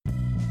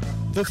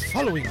The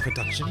following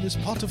production is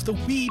part of the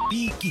We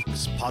Be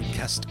Geeks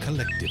podcast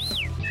collective.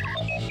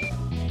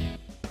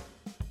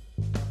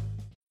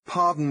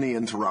 Pardon the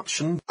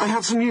interruption. I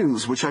have some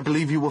news which I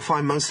believe you will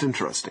find most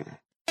interesting.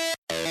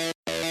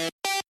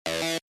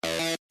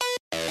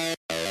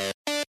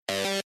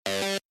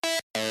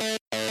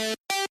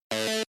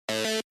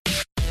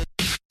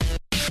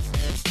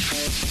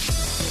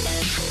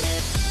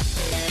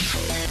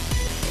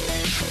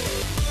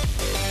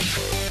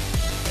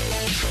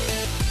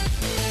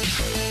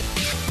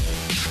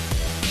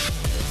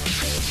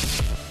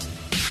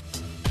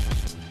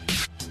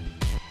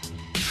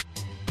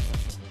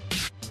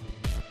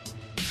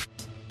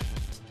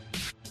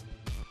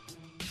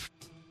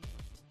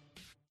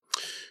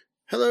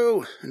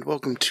 Hello, and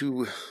welcome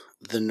to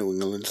the New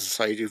England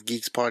Society of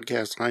Geeks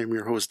podcast. I am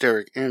your host,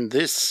 Derek, and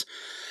this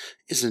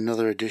is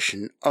another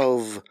edition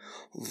of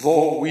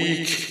The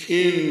Week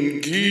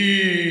in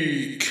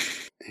Geek.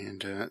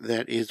 And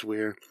that is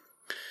where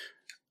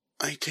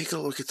I take a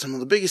look at some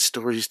of the biggest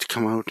stories to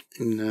come out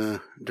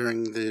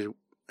during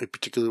a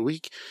particular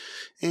week,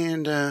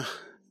 and I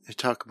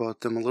talk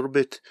about them a little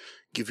bit,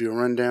 give you a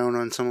rundown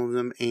on some of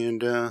them,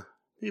 and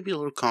maybe a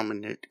little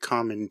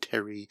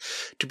commentary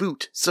to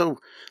boot. So,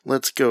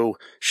 let's go,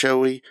 shall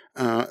we?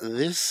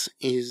 This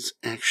is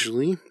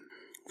actually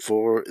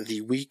for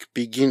the week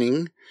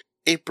beginning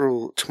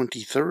April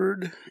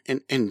 23rd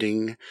and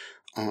ending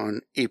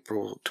on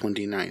April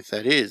 29th.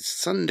 That is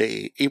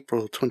Sunday,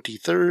 April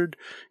 23rd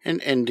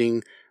and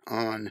ending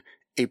on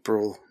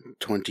April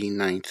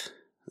 29th,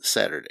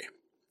 Saturday.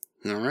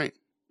 Alright.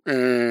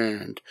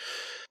 And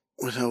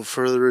without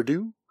further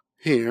ado,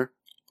 here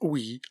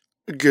we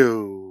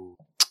go.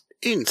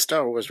 In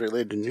Star Wars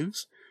related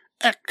news,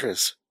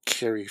 actress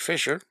Carrie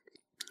Fisher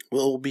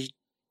will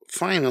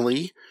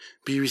finally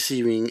be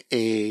receiving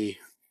a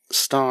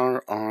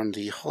star on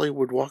the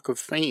Hollywood Walk of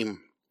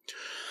Fame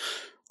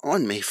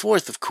on May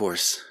 4th, of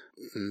course.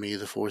 May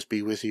the 4th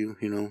be with you,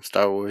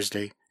 Star Wars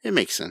Day. It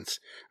makes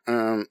sense.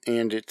 And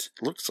it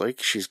looks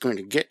like she's going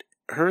to get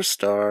her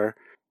star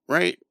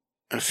right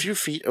a few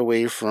feet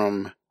away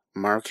from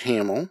Mark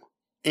Hamill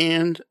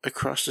and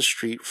across the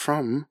street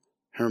from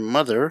her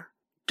mother,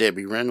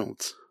 Debbie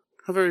Reynolds.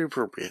 How very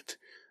appropriate.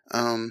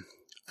 I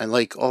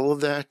like all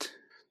of that.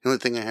 The only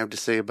thing I have to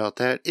say about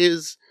that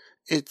is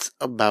it's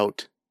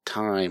about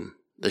time.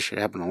 This should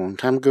happen a long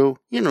time ago,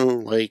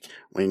 like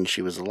when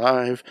she was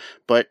alive,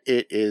 but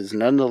it is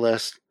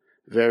nonetheless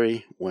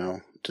very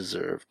well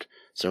deserved.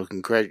 So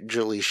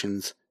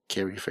congratulations,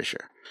 Carrie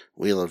Fisher.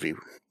 We love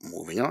you.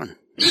 Moving on.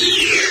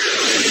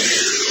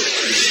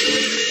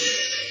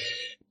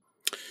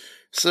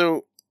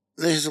 So,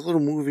 there's a little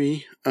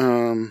movie,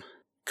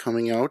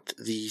 coming out,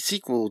 the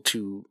sequel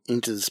to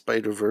Into the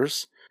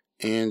Spider-Verse,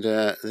 and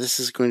this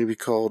is going to be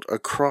called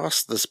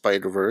Across the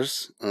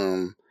Spider-Verse,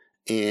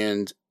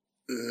 and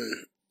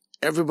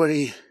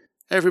everybody,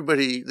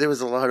 there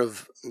was a lot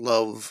of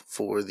love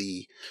for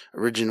the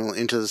original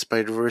Into the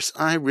Spider-Verse.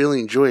 I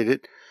really enjoyed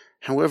it.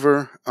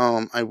 However,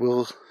 I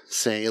will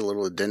say a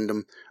little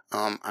addendum.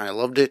 I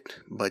loved it,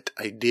 but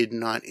I did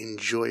not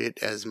enjoy it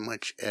as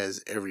much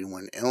as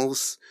everyone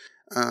else.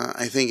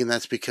 I think, and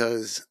that's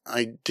because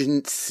I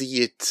didn't see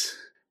it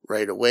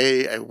right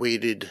away. I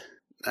waited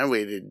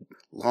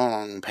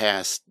long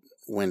past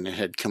when it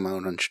had come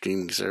out on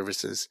streaming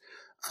services.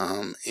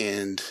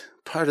 And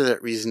part of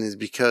that reason is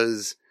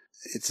because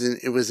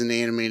it was an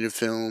animated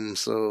film,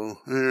 so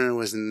I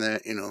wasn't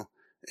that,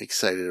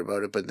 excited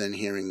about it. But then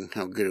hearing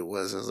how good it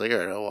was, I was like, all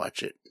right, I'll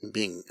watch it.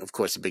 Being, of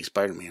course, a big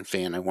Spider-Man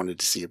fan, I wanted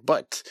to see it.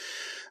 But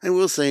I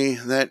will say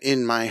that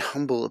in my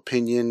humble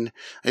opinion,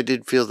 I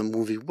did feel the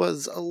movie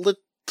was a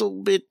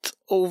little bit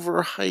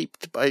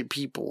overhyped by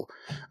people.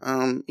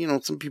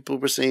 Some people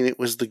were saying it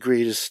was the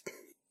greatest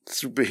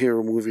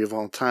superhero movie of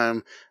all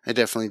time. I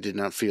definitely did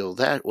not feel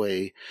that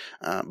way,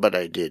 but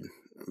I did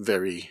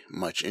very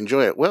much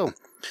enjoy it. Well,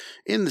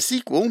 in the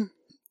sequel,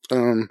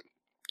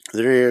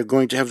 they're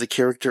going to have the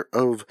character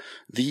of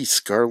the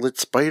Scarlet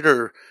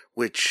Spider,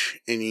 which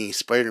any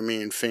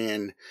Spider-Man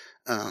fan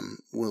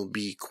will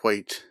be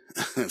quite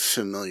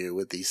familiar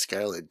with the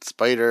Scarlet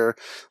Spider.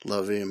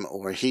 Love him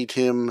or hate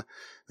him.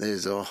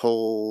 There's a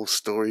whole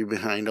story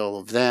behind all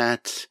of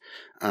that.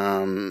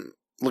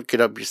 Look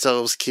it up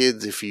yourselves,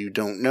 kids, if you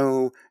don't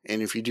know.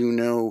 And if you do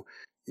know,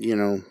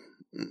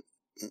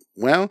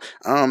 well,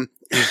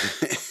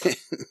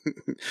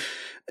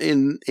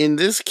 in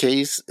this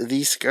case,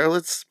 the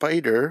Scarlet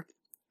Spider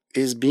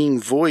is being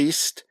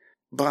voiced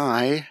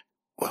by,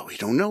 well, we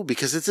don't know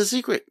because it's a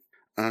secret.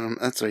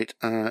 That's right.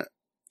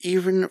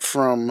 Even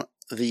from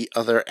the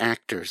other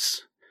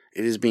actors,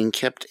 it is being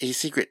kept a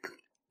secret.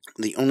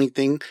 The only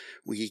thing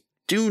we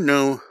do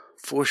know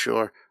for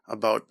sure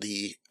about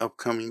the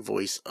upcoming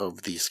voice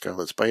of the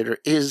Scarlet Spider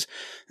is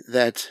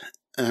that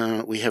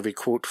we have a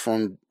quote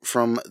from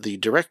the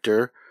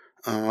director,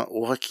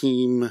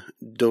 Joaquim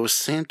dos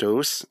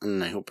Santos,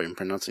 and I hope I'm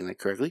pronouncing that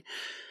correctly,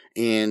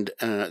 and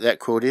that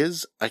quote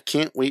is, "I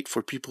can't wait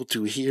for people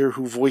to hear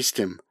who voiced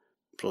him.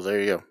 So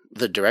there you go.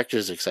 The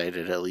director's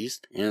excited, at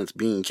least, and it's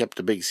being kept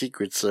a big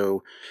secret.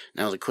 So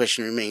now the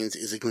question remains,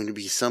 is it going to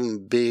be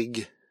some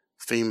big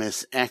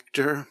famous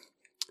actor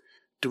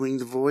doing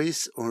the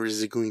voice, or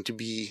is it going to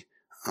be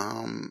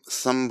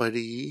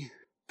somebody,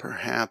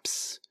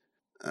 perhaps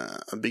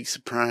a big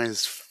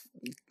surprise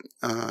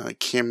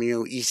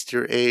cameo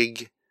Easter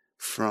egg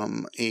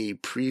from a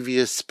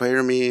previous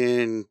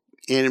Spider-Man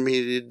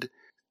animated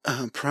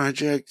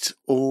project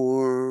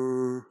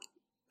or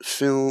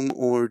film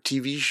or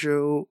TV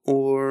show,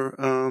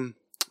 or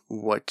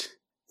what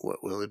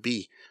will it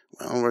be?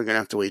 Well, we're gonna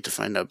have to wait to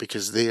find out,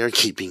 because they are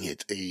keeping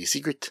it a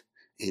secret.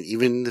 And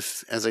even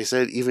as I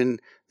said, even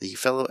the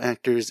fellow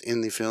actors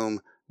in the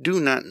film do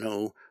not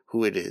know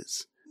who it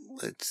is.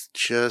 Let's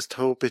just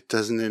hope it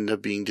doesn't end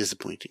up being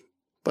disappointing.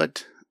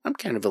 But I'm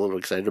kind of a little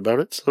excited about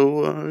it,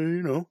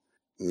 so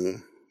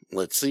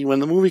let's see when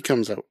the movie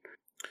comes out.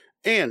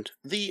 And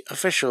the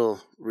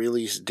official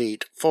release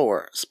date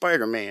for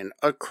Spider-Man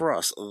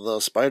Across the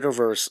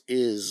Spider-Verse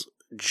is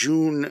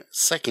June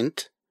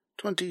 2nd,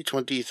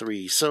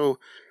 2023. So,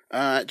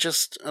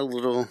 just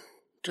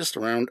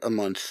around a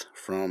month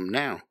from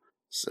now.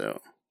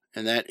 So,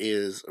 and that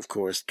is, of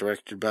course,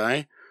 directed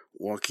by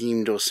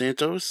Joaquin Dos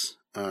Santos,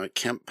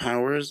 Kemp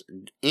Powers,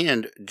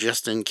 and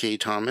Justin K.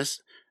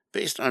 Thomas,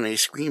 based on a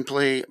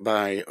screenplay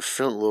by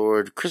Phil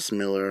Lord, Chris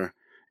Miller,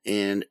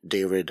 and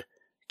David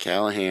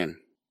Callahan.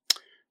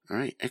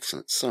 Alright,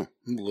 excellent. So,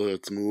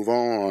 let's move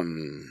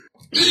on.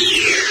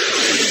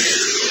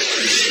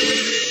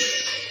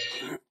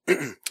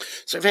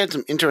 So I've had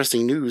some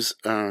interesting news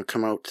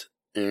come out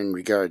in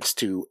regards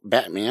to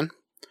Batman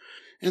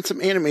and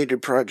some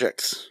animated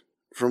projects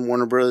from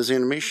Warner Brothers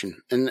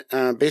Animation. And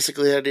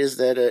basically that is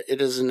that it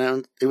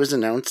was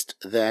announced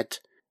that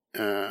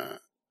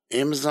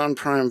Amazon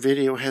Prime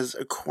Video has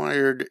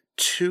acquired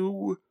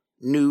 2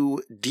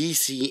 new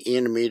DC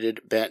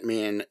animated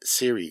Batman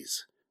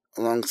series,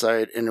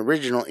 alongside an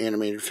original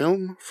animated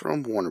film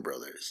from Warner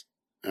Brothers.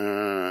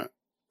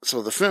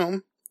 So the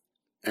film,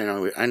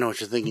 I know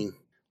what you're thinking,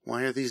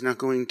 why are these not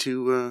going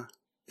to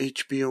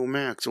HBO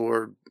Max,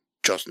 or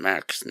just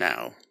Max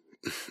now,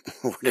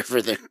 or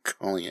whatever they're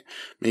calling it?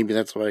 Maybe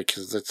that's why,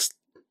 because that's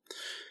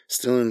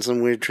still in some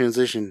weird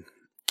transition.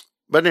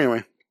 But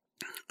anyway,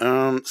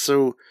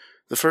 so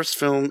the first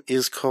film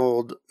is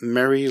called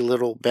Merry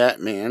Little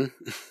Batman.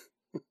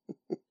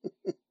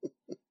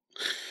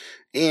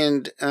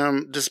 And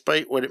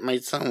despite what it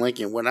might sound like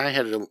and what I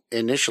had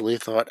initially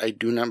thought, I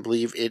do not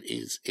believe it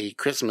is a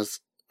Christmas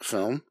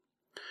film.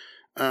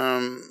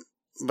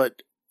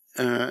 But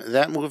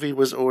that movie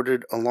was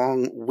ordered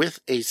along with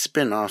a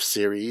spin-off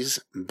series,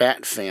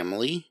 Bat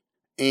Family,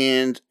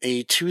 and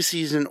a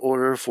 2-season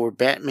order for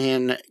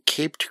Batman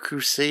Caped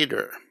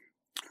Crusader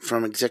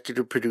from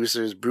executive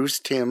producers Bruce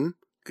Timm,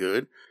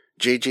 good,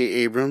 J.J.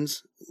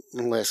 Abrams,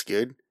 less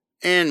good,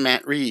 and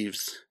Matt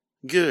Reeves,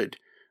 good.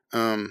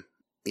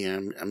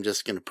 Yeah, I'm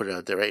just going to put it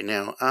out there right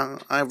now.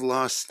 I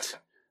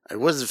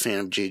was a fan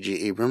of J.J.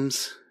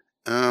 Abrams,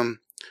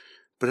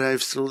 but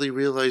I've slowly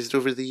realized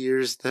over the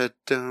years that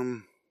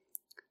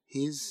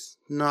he's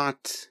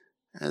not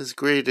as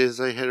great as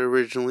I had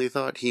originally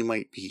thought he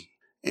might be.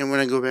 And when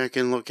I go back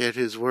and look at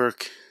his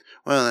work,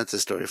 well, that's a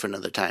story for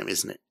another time,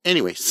 isn't it?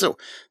 Anyway, so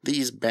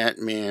these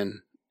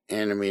Batman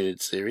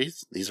animated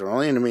series, these are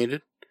all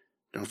animated,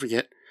 don't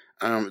forget,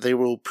 they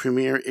will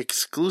premiere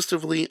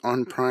exclusively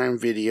on Prime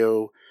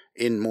Video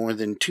in more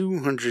than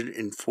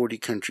 240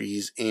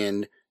 countries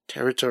and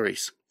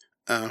territories.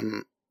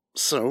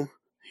 So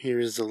here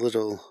is a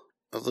little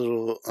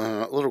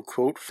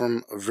quote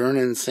from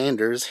Vernon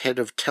Sanders, head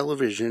of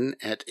television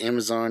at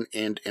Amazon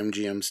and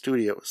MGM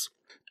Studios.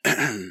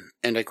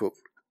 And I quote,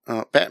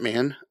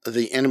 Batman,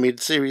 the animated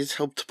series,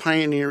 helped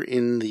pioneer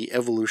in the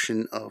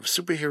evolution of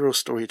superhero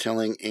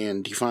storytelling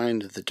and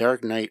defined the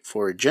Dark Knight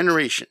for a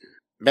generation.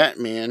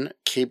 Batman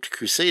Caped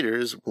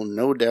Crusaders will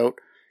no doubt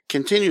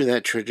continue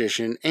that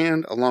tradition,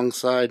 and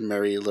alongside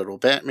Merry Little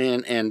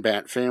Batman and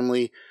Bat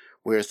Family,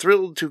 we're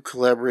thrilled to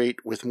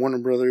collaborate with Warner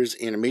Brothers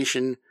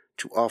Animation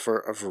to offer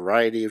a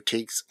variety of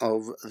takes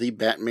of the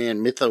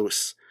Batman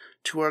mythos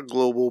to our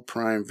global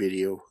Prime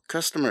Video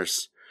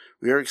customers.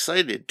 We are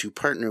excited to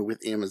partner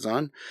with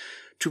Amazon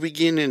to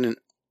begin an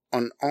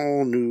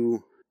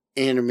all-new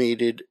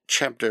animated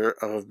chapter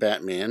of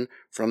Batman,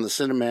 from the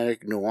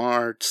cinematic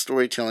noir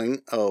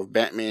storytelling of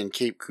Batman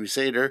Caped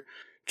Crusader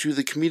to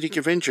the comedic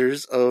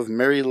adventures of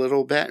Merry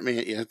Little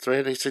Batman. Yeah, that's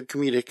right, I said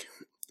comedic.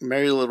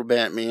 Merry Little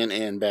Batman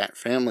and Bat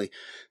Family.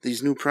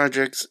 These new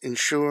projects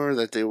ensure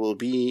that there will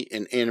be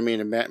an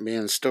animated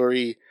Batman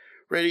story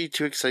ready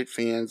to excite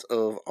fans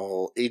of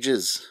all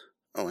ages.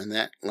 Oh, and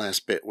that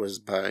last bit was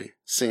by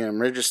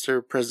Sam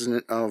Register,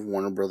 president of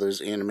Warner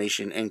Brothers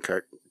Animation and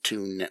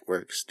Cartoon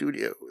Network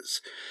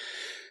Studios.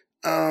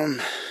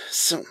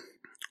 So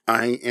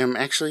I am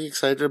actually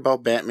excited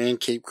about Batman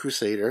Caped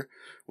Crusader,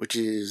 which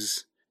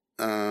is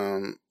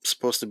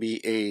supposed to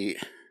be a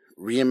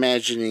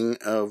reimagining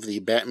of the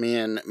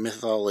Batman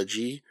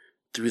mythology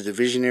through the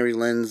visionary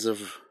lens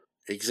of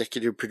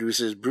executive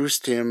producers Bruce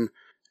Timm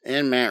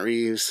and Matt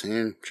Reeves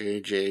and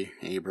J.J.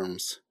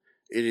 Abrams.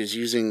 It is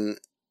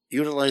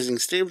utilizing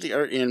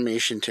state-of-the-art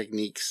animation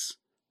techniques.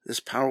 This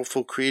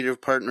powerful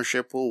creative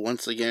partnership will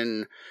once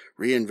again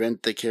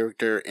reinvent the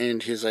character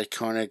and his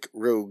iconic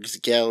rogues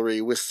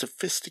gallery with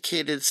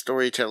sophisticated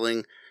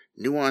storytelling,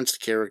 nuanced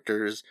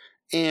characters,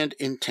 and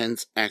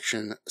intense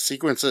action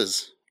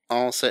sequences,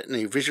 all set in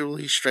a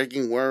visually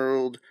striking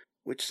world,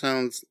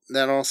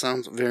 that all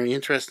sounds very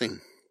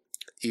interesting,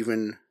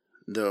 even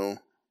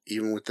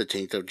with the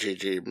taint of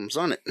J.J. Abrams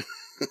on it.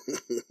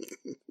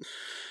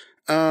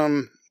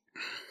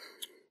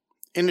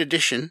 In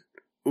addition,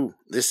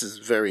 this is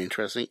very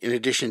interesting. In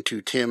addition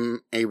to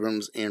Tim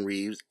Abrams and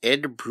Reeves,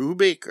 Ed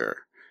Brubaker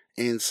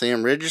and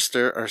Sam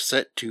Register are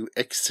set to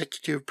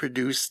executive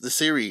produce the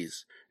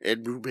series.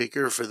 Ed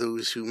Brubaker, for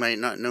those who might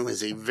not know,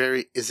 is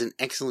an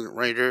excellent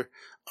writer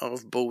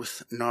of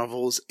both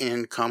novels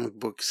and comic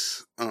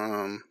books.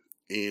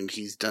 And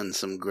he's done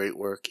some great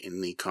work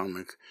in the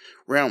comic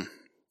realm.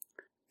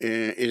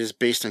 It is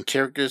based on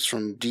characters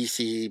from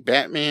DC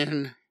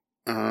Batman,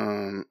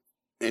 and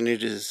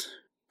it is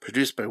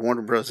produced by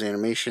Warner Bros.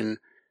 Animation,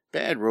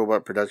 Bad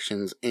Robot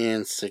Productions,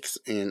 and Six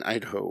in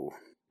Idaho.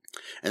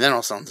 And that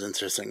all sounds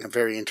interesting. I'm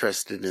very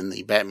interested in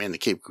the Batman the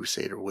Cape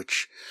Crusader,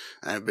 which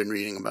I've been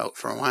reading about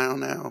for a while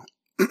now.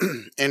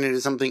 And it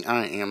is something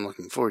I am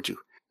looking forward to.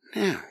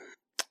 Now,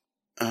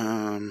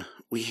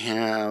 we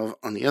have,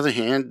 on the other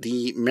hand,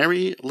 the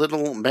Merry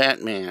Little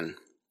Batman,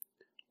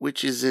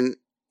 which is an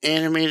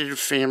animated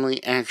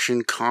family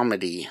action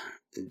comedy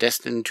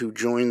destined to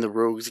join the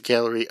rogues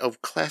gallery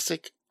of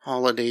classic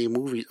holiday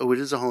movies. Oh, it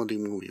is a holiday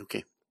movie,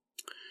 okay.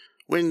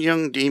 When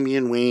young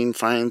Damian Wayne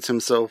finds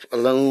himself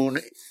alone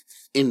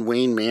in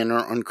Wayne Manor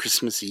on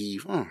Christmas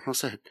Eve, how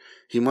sad,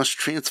 he must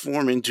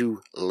transform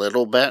into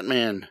Little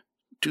Batman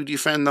to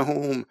defend the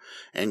home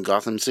and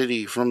Gotham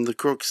City from the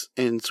crooks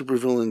and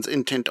supervillains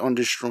intent on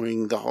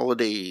destroying the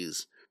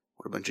holidays.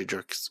 What a bunch of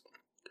jerks.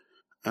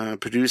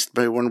 Produced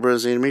by Warner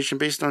Bros. Animation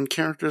based on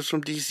characters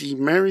from DC,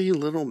 Merry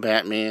Little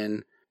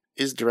Batman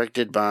is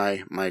directed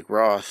by Mike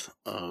Roth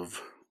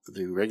of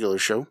the regular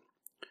show,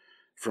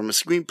 from a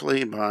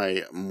screenplay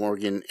by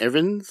Morgan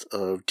Evans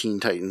of Teen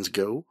Titans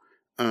Go,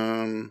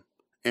 and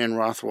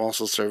Roth will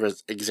also serve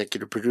as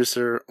executive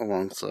producer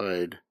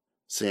alongside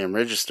Sam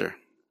Register.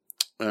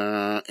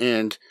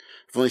 And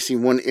I've only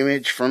seen one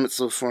image from it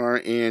so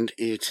far, and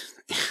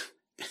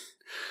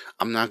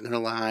I'm not gonna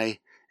lie,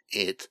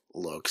 it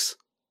looks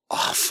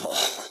awful.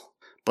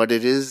 But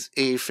it is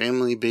a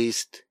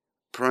family-based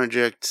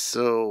project,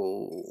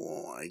 so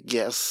I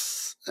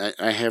guess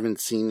I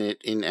haven't seen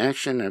it in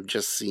action. I've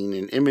just seen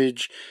an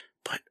image,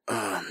 but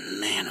oh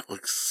man, it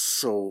looks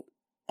so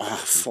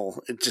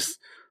awful.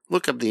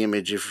 Look up the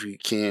image if you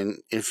can,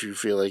 if you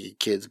feel like it,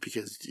 kids,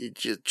 because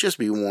just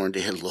be warned,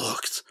 it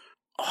looks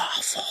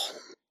awful.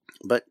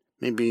 But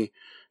maybe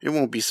it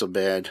won't be so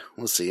bad.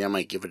 We'll see. I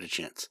might give it a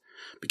chance,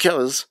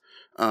 because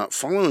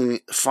following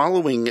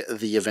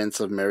the events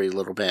of Merry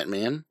Little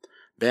Batman,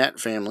 Bat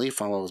Family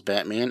follows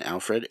Batman,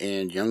 Alfred,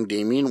 and young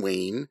Damian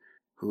Wayne,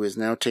 who is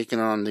now taken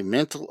on the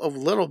mantle of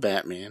Little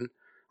Batman,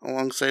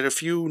 alongside a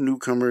few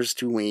newcomers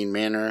to Wayne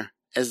Manor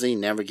as they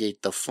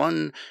navigate the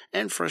fun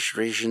and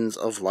frustrations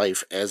of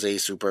life as a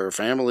super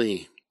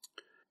family.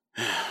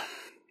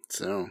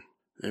 So,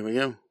 there we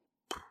go.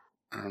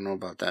 I don't know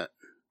about that.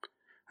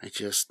 I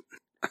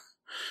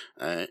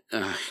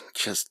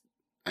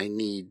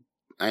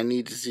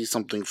need to see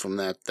something from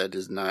that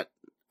is not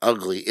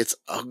ugly. It's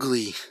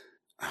ugly.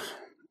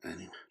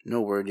 Anyway,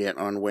 no word yet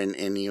on when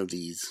any of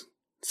these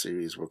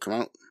series will come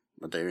out,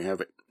 but there you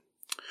have it.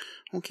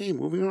 Okay,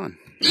 moving on.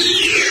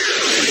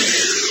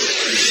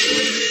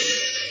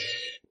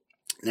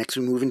 Next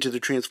we move into the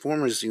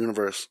Transformers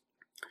universe.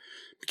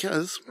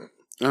 Because,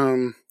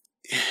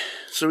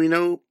 so we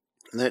know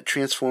that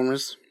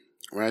Transformers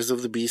Rise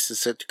of the Beast is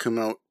set to come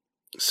out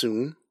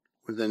soon,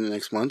 within the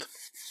next month.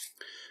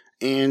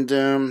 And,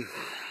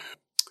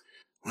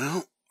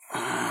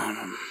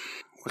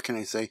 what can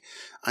I say?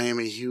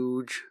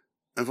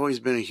 I've always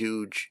been a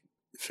huge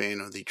fan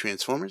of the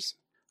Transformers.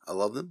 I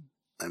love them.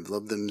 I've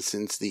loved them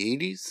since the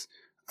 80s,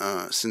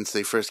 since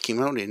they first came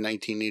out in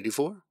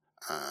 1984.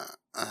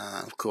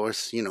 Of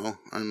course,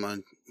 I'm a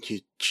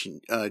huge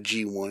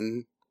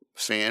G1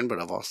 fan, but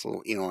I've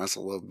also,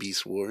 also love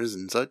Beast Wars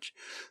and such.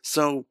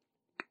 So,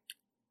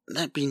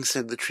 that being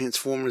said, the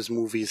Transformers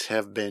movies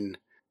have been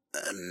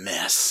a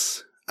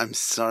mess. I'm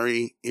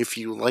sorry if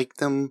you like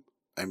them.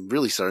 I'm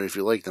really sorry if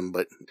you like them,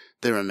 but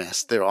they're a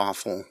mess. They're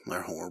awful.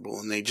 They're horrible.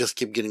 And they just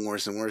keep getting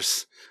worse and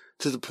worse,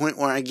 to the point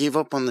where I gave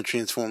up on the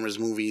Transformers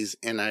movies,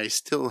 and I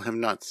still have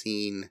not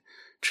seen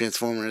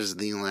Transformers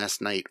The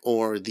Last Night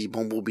or the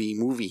Bumblebee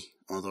movie.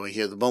 Although I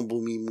hear the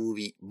Bumblebee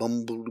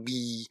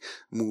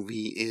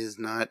movie is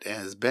not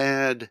as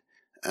bad.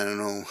 I don't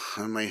know.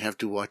 I might have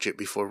to watch it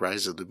before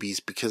Rise of the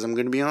Beast, because I'm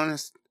going to be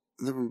honest,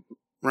 the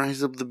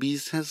Rise of the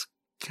Beast has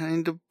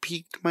kind of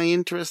piqued my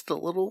interest a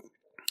little.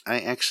 I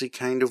actually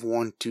kind of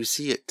want to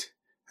see it,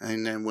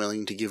 and I'm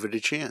willing to give it a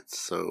chance,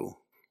 so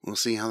we'll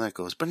see how that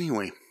goes. But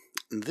anyway,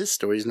 this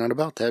story is not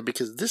about that,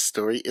 because this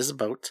story is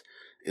about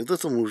a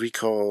little movie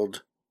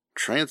called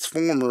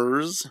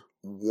Transformers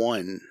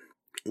 1,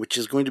 which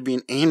is going to be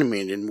an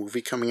animated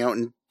movie coming out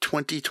in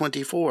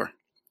 2024.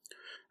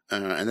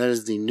 And that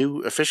is the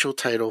new official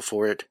title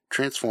for it,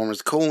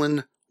 Transformers: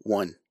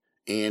 1.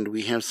 And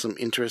we have some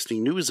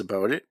interesting news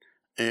about it,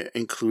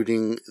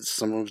 including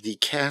some of the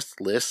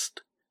cast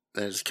list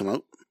that has come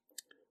out.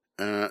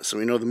 So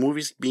we know the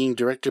movie's being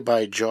directed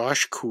by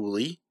Josh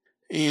Cooley,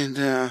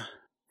 and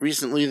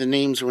recently the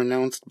names were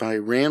announced by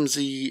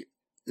Ramsey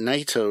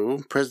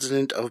Naito,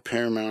 president of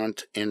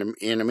Paramount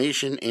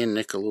Animation and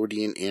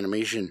Nickelodeon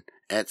Animation,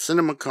 at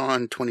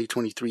CinemaCon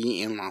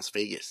 2023 in Las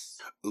Vegas.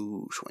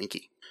 Ooh,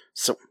 swanky.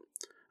 So,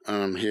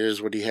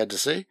 here's what he had to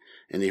say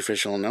in the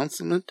official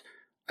announcement.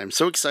 I'm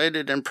so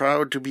excited and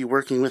proud to be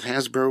working with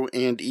Hasbro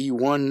and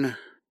E1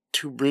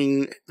 to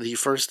bring the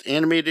first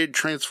animated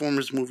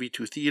Transformers movie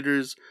to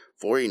theaters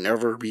for a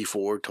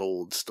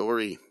never-before-told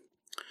story.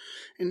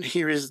 And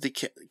here is the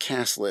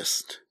cast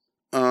list.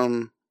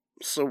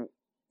 So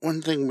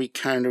one thing we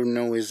kind of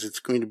know is it's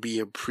going to be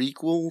a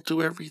prequel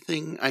to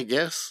everything, I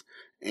guess.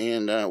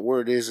 And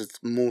word is it's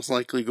most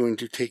likely going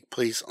to take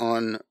place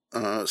on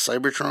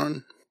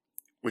Cybertron,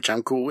 which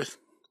I'm cool with.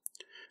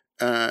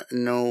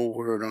 No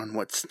word on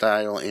what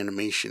style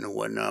animation or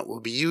whatnot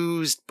will be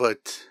used,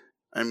 but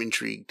I'm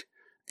intrigued.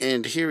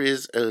 And here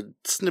is a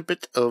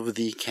snippet of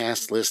the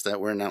cast list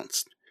that were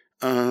announced.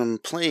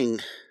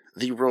 Playing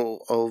the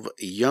role of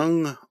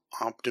young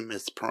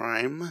Optimus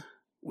Prime,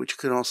 which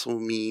could also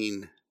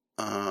mean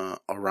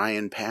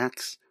Orion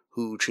Pax,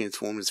 who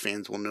Transformers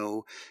fans will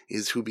know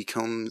is who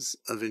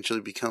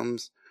eventually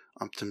becomes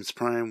Optimus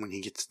Prime when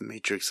he gets the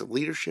Matrix of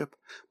Leadership,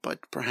 but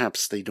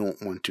perhaps they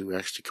don't want to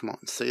actually come out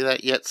and say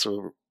that yet,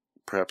 so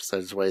perhaps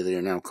that's why they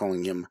are now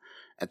calling him,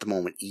 at the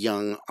moment,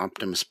 young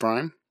Optimus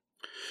Prime.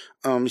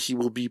 He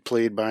will be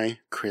played by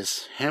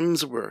Chris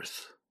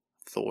Hemsworth,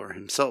 Thor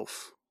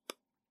himself.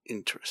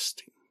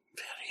 Interesting.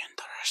 Very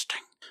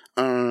interesting.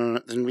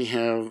 Then we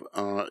have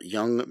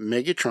young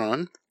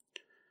Megatron,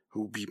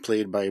 who will be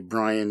played by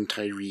Brian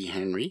Tyree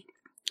Henry.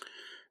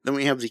 Then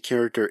we have the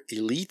character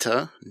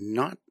Elita.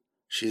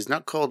 She is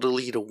not called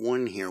Elita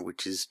 1 here,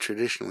 which is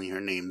traditionally her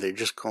name. They're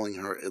just calling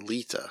her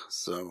Elita,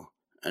 so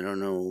I don't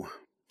know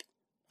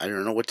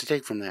what to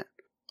take from that,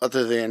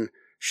 other than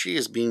she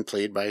is being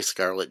played by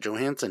Scarlett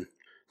Johansson.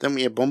 Then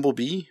we have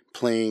Bumblebee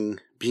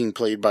being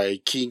played by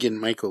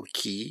Keegan-Michael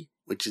Key,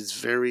 which is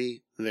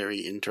very, very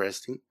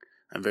interesting.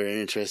 I'm very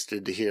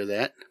interested to hear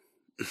that.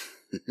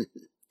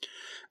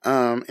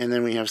 And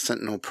then we have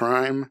Sentinel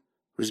Prime,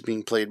 who's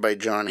being played by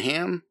John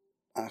Hamm.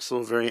 Also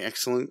a very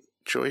excellent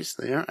choice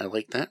there. I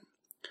like that.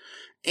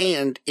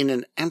 And in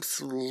an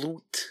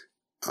absolute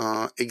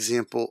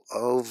example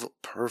of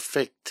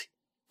perfect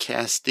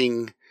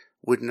casting,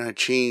 would not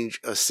change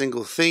a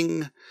single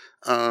thing,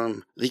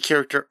 the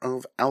character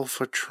of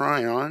Alpha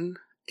Trion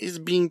is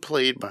being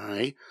played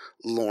by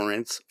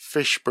Lawrence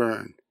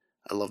Fishburne.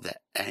 I love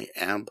that. I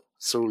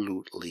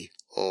absolutely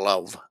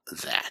love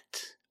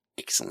that.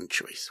 Excellent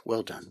choice.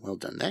 Well done, well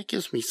done. That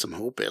gives me some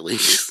hope, at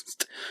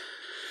least.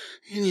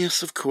 And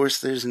yes, of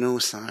course, there's no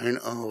sign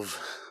of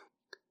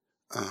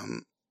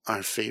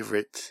our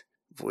favorite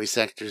voice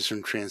actors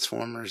from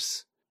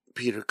Transformers,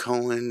 Peter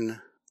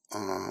Cullen,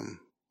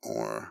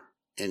 or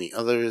any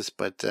others,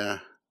 but,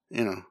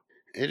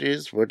 it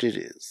is what it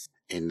is.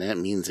 And that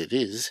means it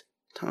is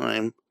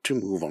time to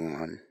move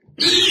on.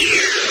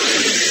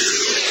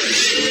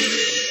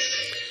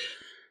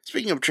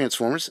 Speaking of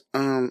Transformers,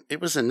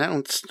 it was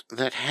announced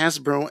that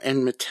Hasbro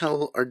and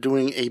Mattel are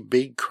doing a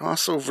big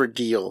crossover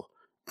deal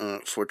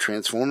for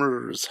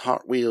Transformers,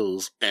 Hot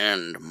Wheels,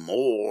 and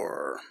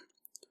more.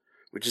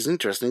 Which is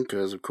interesting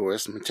because, of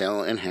course,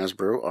 Mattel and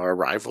Hasbro are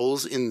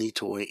rivals in the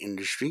toy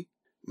industry.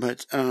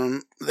 But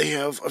they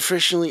have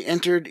officially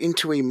entered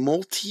into a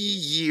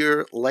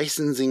multi-year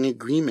licensing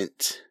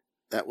agreement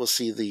that will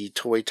see the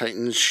Toy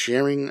Titans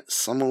sharing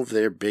some of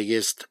their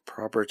biggest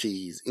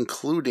properties,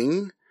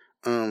 including,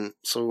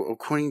 so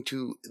according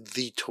to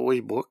The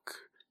Toy Book,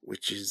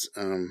 which is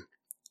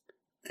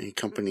a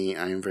company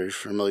I am very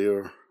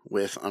familiar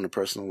with on a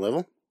personal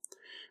level,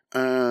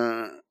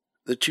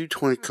 the two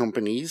toy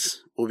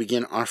companies will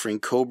begin offering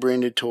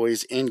co-branded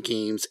toys and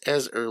games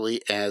as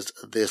early as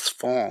this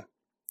fall.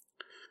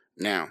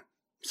 Now,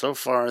 so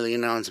far the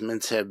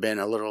announcements have been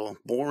a little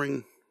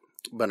boring,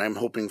 but I'm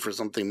hoping for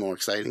something more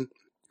exciting.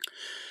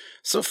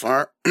 So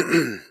far,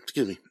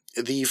 excuse me,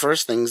 the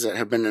first things that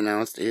have been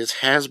announced is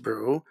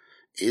Hasbro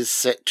is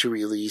set to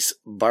release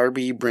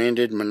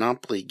Barbie-branded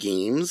Monopoly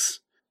games.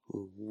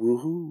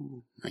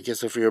 Woohoo! I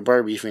guess if you're a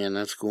Barbie fan,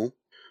 that's cool.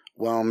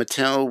 While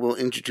Mattel will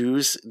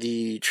introduce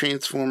the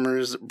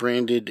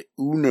Transformers-branded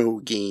Uno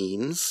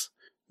games.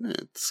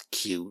 That's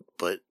cute,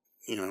 but,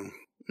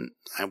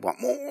 I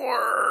want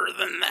more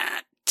than that.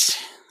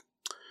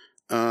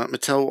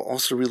 Mattel will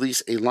also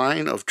release a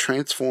line of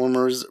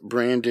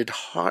Transformers-branded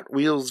Hot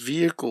Wheels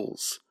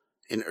vehicles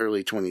in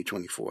early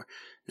 2024.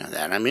 Now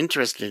that I'm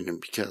interested in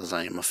because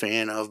I am a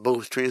fan of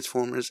both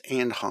Transformers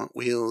and Hot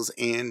Wheels,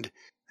 and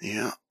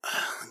Yeah,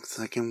 looks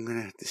like I'm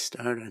gonna have to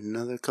start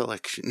another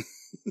collection.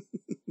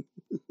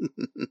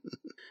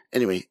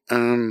 Anyway,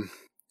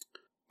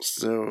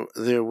 so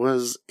there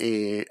was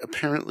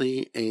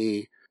apparently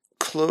a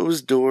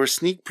closed door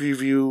sneak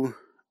preview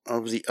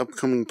of the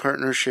upcoming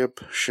partnership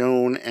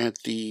shown at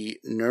the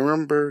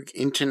Nuremberg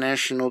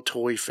International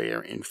Toy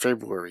Fair in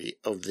February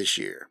of this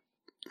year.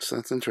 So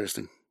that's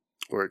interesting.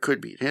 Or it could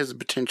be. It has the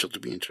potential to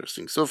be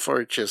interesting. So far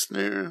it's just,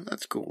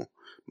 that's cool.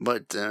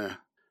 But there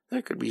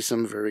could be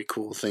some very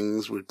cool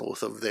things with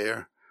both of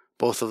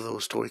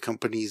those toy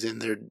companies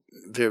and their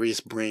various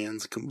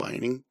brands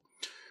combining.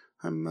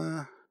 I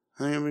am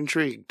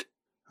intrigued.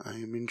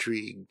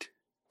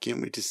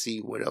 Can't wait to see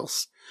what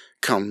else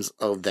comes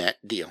of that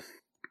deal.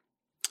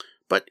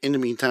 But in the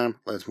meantime,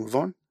 let's move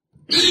on.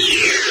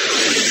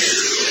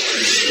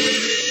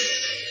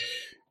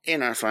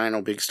 And our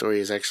final big story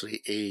is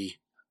actually a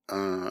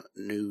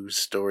news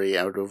story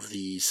out of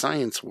the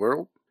science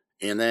world.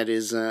 And that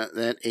is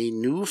that a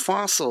new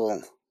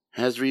fossil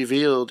has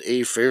revealed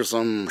a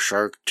fearsome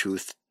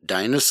shark-toothed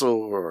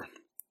dinosaur.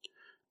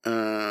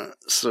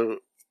 So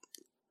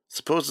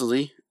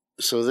supposedly,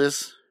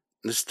 this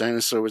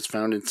dinosaur was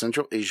found in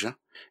Central Asia,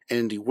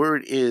 and the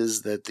word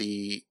is that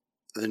the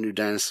new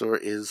dinosaur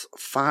is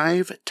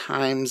 5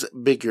 times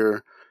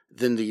bigger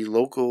than the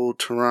local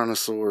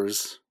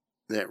tyrannosaurs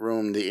that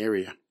roam the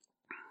area.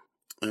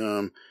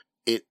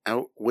 It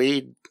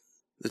outweighed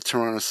the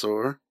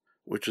tyrannosaur,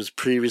 which was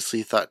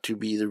previously thought to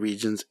be the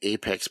region's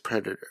apex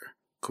predator,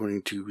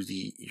 according to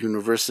the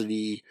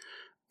University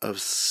of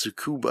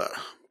Tsukuba.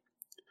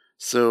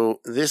 So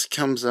this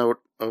comes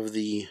out of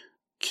the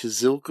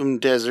Kizilkum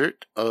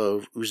Desert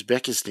of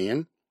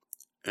Uzbekistan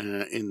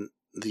in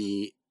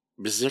the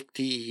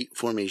Bezekti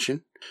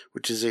Formation,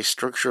 which is a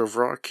structure of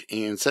rock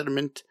and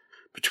sediment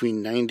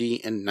between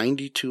 90 and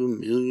 92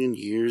 million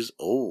years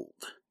old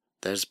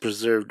that has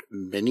preserved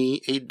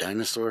many a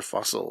dinosaur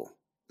fossil.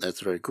 That's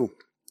very cool.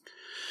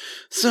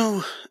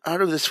 So,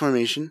 out of this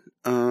formation,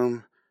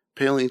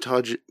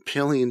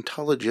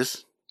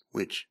 paleontologists,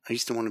 which I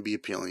used to want to be a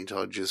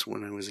paleontologist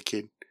when I was a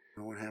kid. I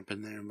don't know what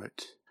happened there,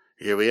 but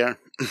here we are.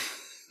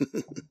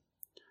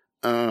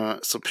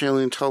 So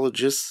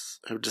paleontologists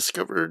have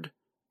discovered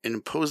an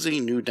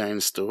imposing new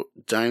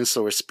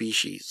dinosaur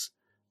species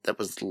that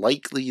was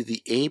likely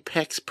the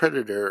apex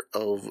predator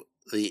of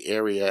the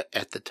area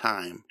at the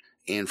time.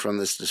 And from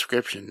this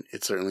description,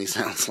 it certainly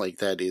sounds like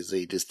that is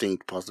a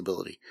distinct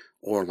possibility,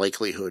 or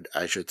likelihood,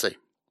 I should say.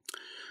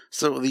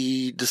 So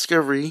the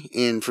discovery,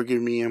 and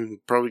forgive me,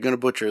 I'm probably going to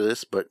butcher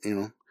this, but,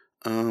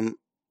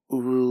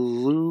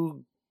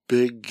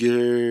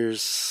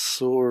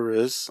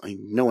 Ulubigersaurus, I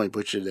know I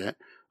butchered that,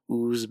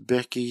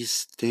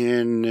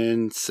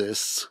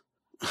 Uzbekistanensis.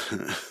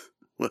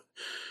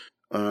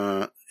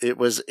 It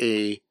was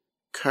a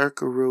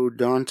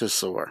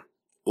Carcharodontosaur,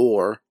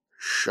 or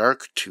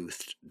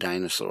shark-toothed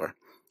dinosaur,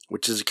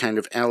 which is a kind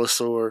of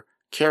allosaur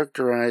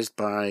characterized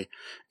by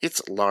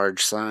its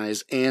large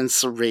size and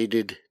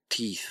serrated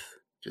teeth.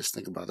 Just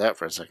think about that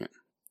for a second.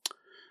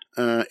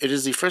 It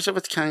is the first of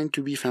its kind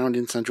to be found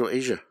in Central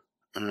Asia.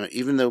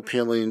 Even though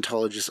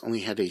paleontologists only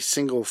had a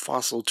single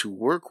fossil to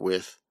work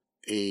with,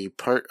 a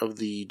part of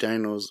the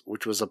dinos,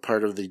 which was a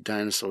part of the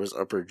dinosaur's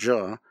upper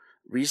jaw,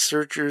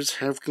 researchers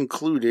have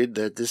concluded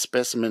that this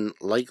specimen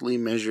likely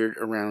measured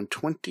around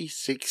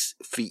 26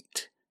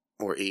 feet,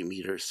 or 8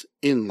 meters,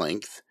 in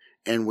length,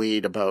 and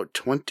weighed about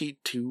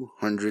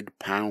 2,200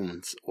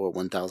 pounds, or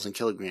 1,000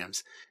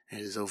 kilograms.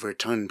 That is over a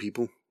ton,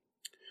 people.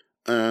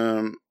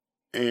 And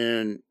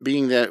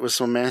being that it was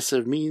so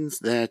massive means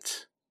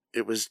that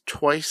it was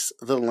twice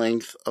the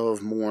length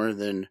and more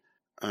than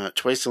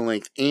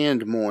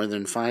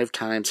 5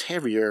 times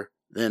heavier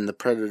than the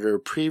predator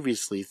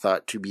previously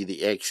thought to be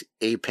the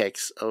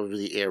apex of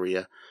the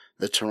area,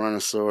 the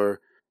Tyrannosaur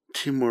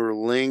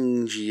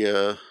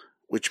timurlengia,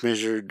 which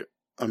measured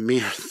a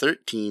mere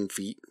 13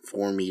 feet,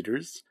 4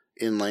 meters,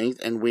 in length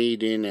and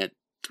weighed in at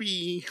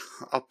a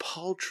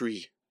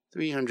paltry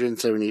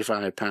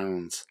 375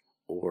 pounds,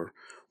 or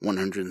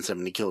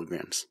 170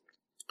 kilograms.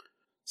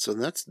 So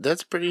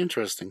that's pretty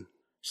interesting.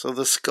 So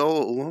the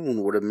skull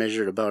alone would have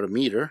measured about a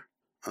meter.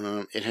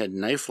 It had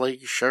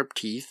knife-like sharp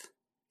teeth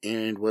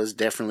and was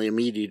definitely a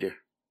meat eater,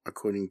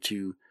 according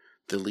to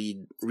the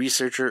lead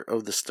researcher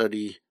of the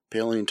study,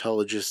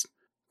 paleontologist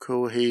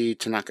Kohei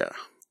Tanaka.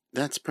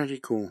 That's pretty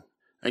cool.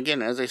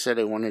 Again, as I said,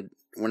 when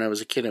I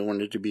was a kid, I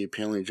wanted to be a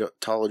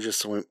paleontologist,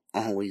 so I'm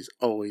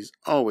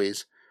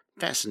always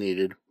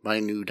fascinated by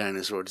new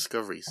dinosaur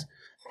discoveries.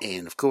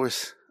 And of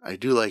course, I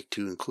do like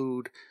to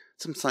include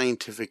some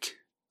scientific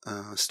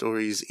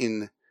stories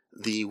in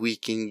the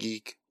Week in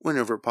Geek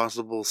whenever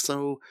possible,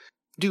 so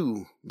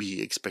do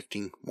be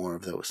expecting more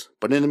of those.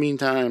 But in the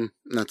meantime,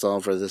 that's all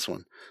for this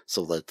one.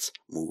 So let's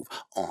move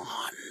on.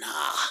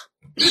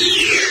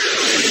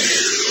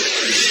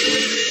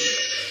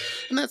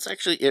 And that's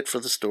actually it for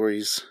the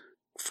stories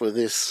for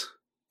this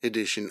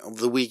edition of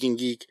the Week in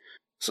Geek.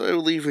 So I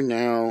will leave you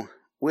now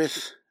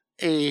with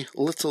a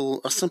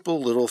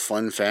simple little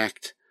fun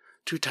fact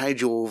to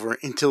tide you over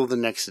until the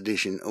next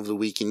edition of the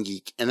Week in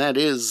Geek, and that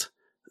is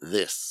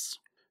this.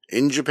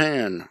 In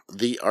Japan,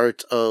 the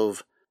art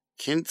of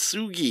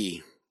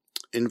kintsugi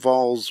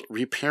involves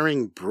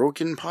repairing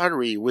broken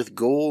pottery with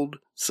gold,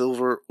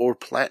 silver, or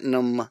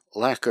platinum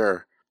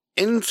lacquer,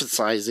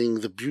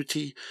 emphasizing the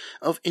beauty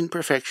of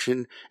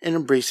imperfection and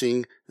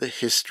embracing the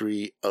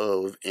history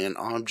of an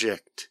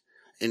object.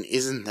 And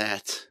isn't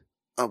that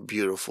a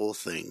beautiful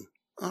thing?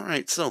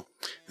 Alright, so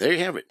there you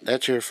have it.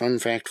 That's your fun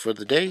fact for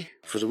the day,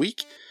 for the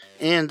week.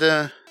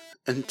 And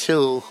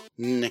until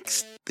the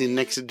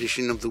next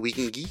edition of the Week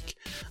in Geek,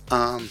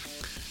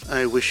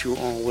 I wish you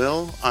all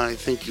well. I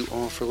thank you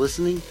all for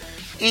listening.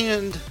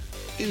 And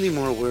in the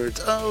more words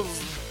of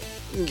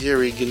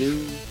Gary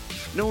Gnu,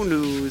 no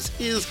news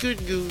is good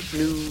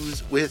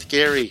news with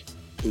Gary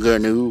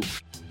Gnu.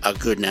 A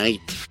good night.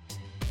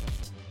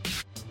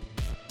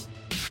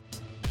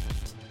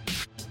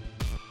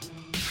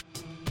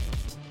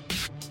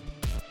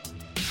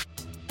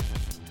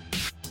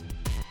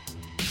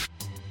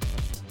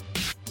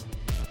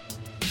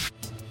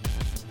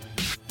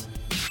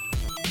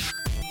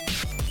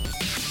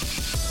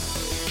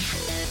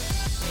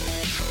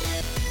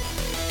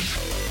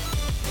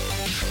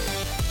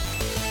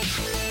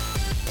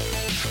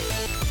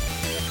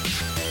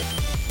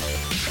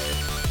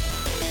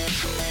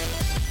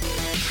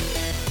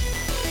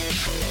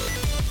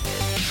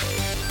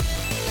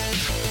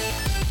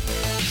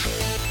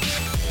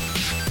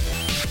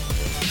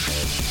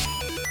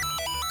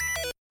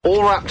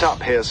 All wrapped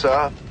up here,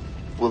 sir.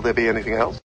 Will there be anything else?